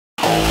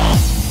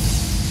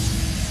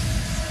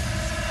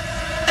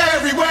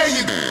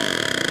you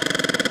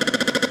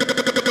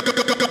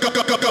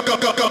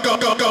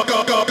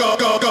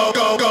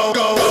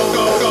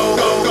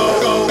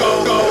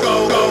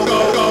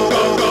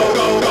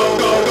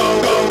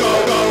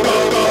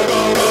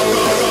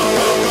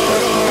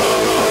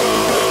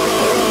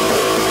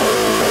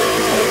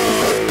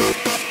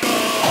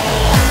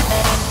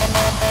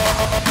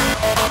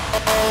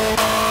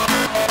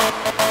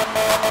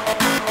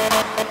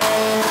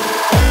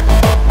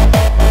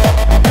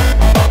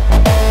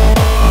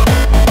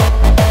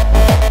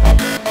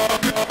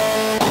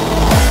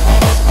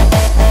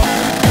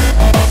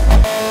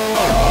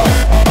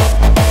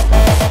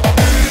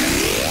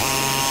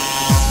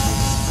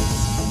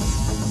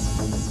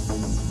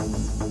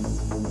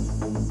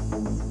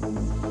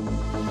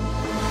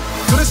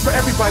for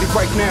everybody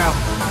right now.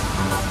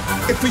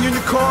 If you're in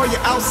your car, you're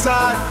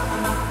outside,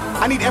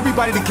 I need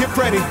everybody to get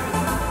ready.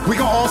 We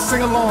gonna all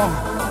sing along,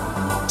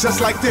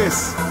 just like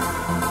this.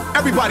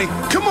 Everybody,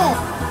 come on.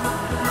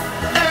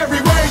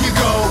 everywhere you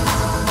go,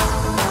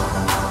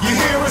 you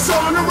hear us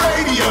on the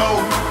radio,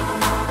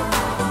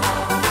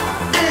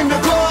 in the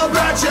club,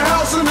 at your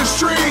house, on the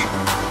street.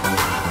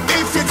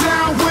 If you're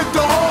down with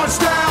the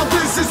hardstyle,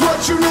 this is what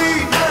you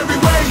need.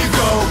 Everywhere you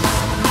go,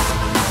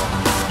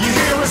 you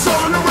hear us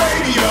on the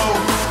radio,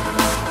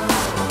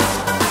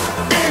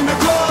 in the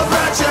club,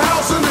 at your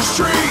house, on the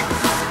street.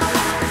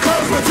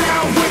 'Cause we're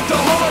down with the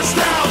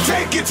hardstyle,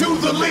 take it to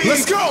the lead.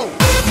 Let's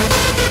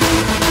go!